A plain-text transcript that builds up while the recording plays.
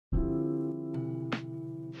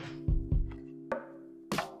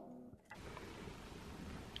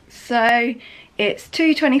So it's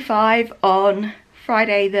 2:25 on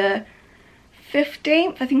Friday the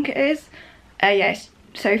 15th, I think it is. Yes,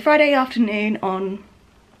 so Friday afternoon on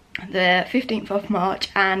the 15th of March,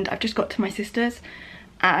 and I've just got to my sister's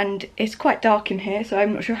and it's quite dark in here, so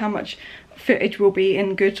I'm not sure how much footage will be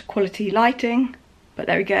in good quality lighting, but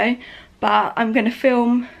there we go. But I'm going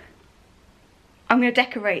to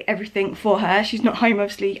decorate everything for her. She's not home,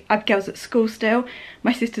 obviously. Abigail's at school still.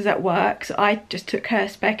 My sister's at work, so I just took her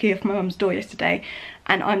spare key off my mum's door yesterday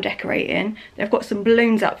and I'm decorating. They've got some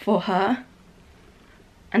balloons up for her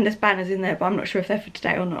and there's banners in there, but I'm not sure if they're for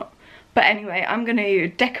today or not. But anyway, I'm going to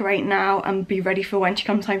decorate now and be ready for when she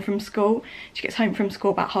comes home from school. She gets home from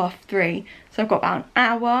school about 3:30, so I've got about an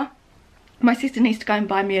hour. My sister needs to go and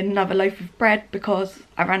buy me another loaf of bread because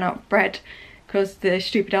I ran out of bread, because the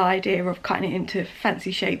stupid idea of cutting it into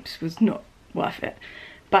fancy shapes was not worth it.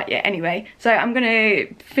 But yeah, anyway, so I'm going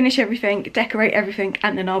to finish everything, decorate everything,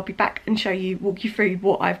 and then I'll be back and walk you through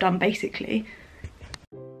what I've done basically.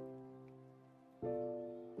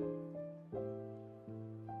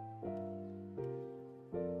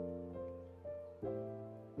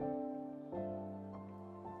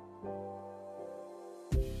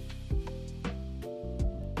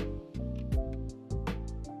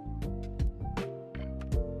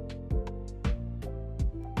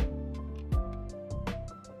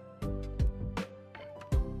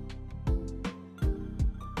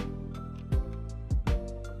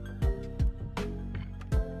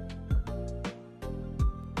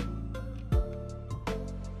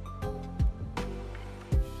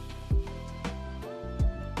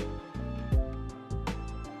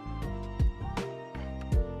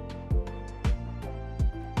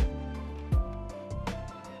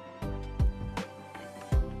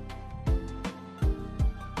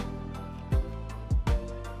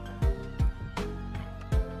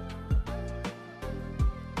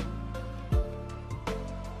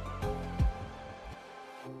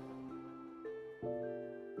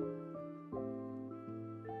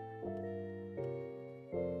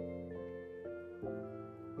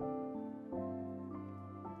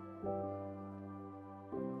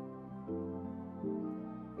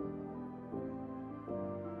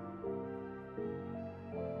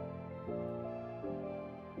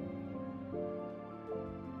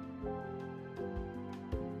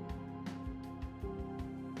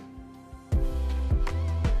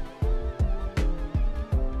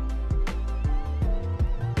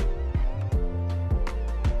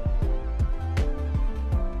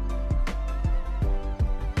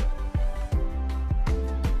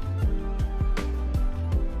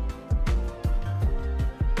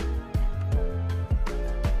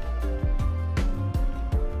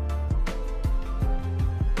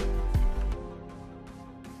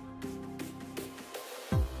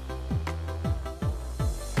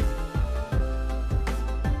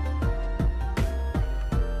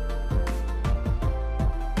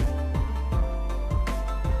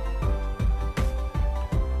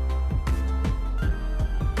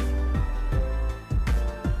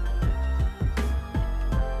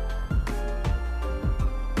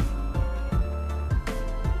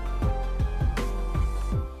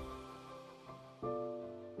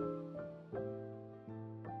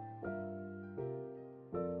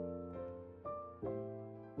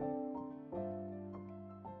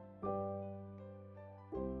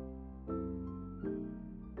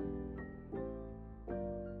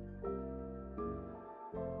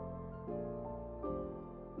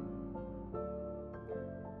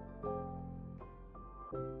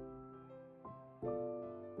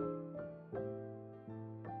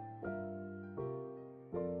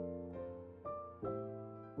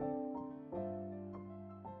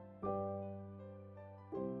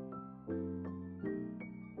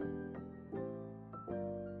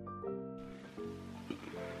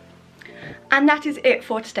 And that is it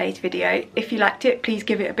for today's video. If you liked it, please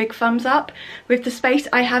give it a big thumbs up. With the space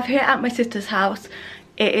I have here at my sister's house,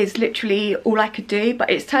 it is literally all I could do, but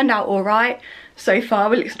it's turned out all right so far.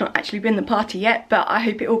 Well, it's not actually been the party yet, but I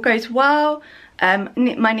hope it all goes well.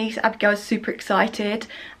 My niece Abigail is super excited,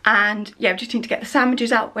 and yeah, we just need to get the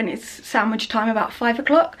sandwiches out when it's sandwich time, about 5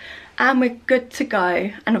 o'clock, and we're good to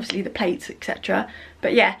go, and obviously the plates, etc.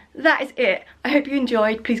 But yeah, that is it. I hope you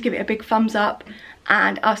enjoyed. Please give it a big thumbs up,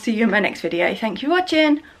 and I'll see you in my next video. Thank you for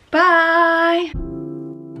watching. Bye.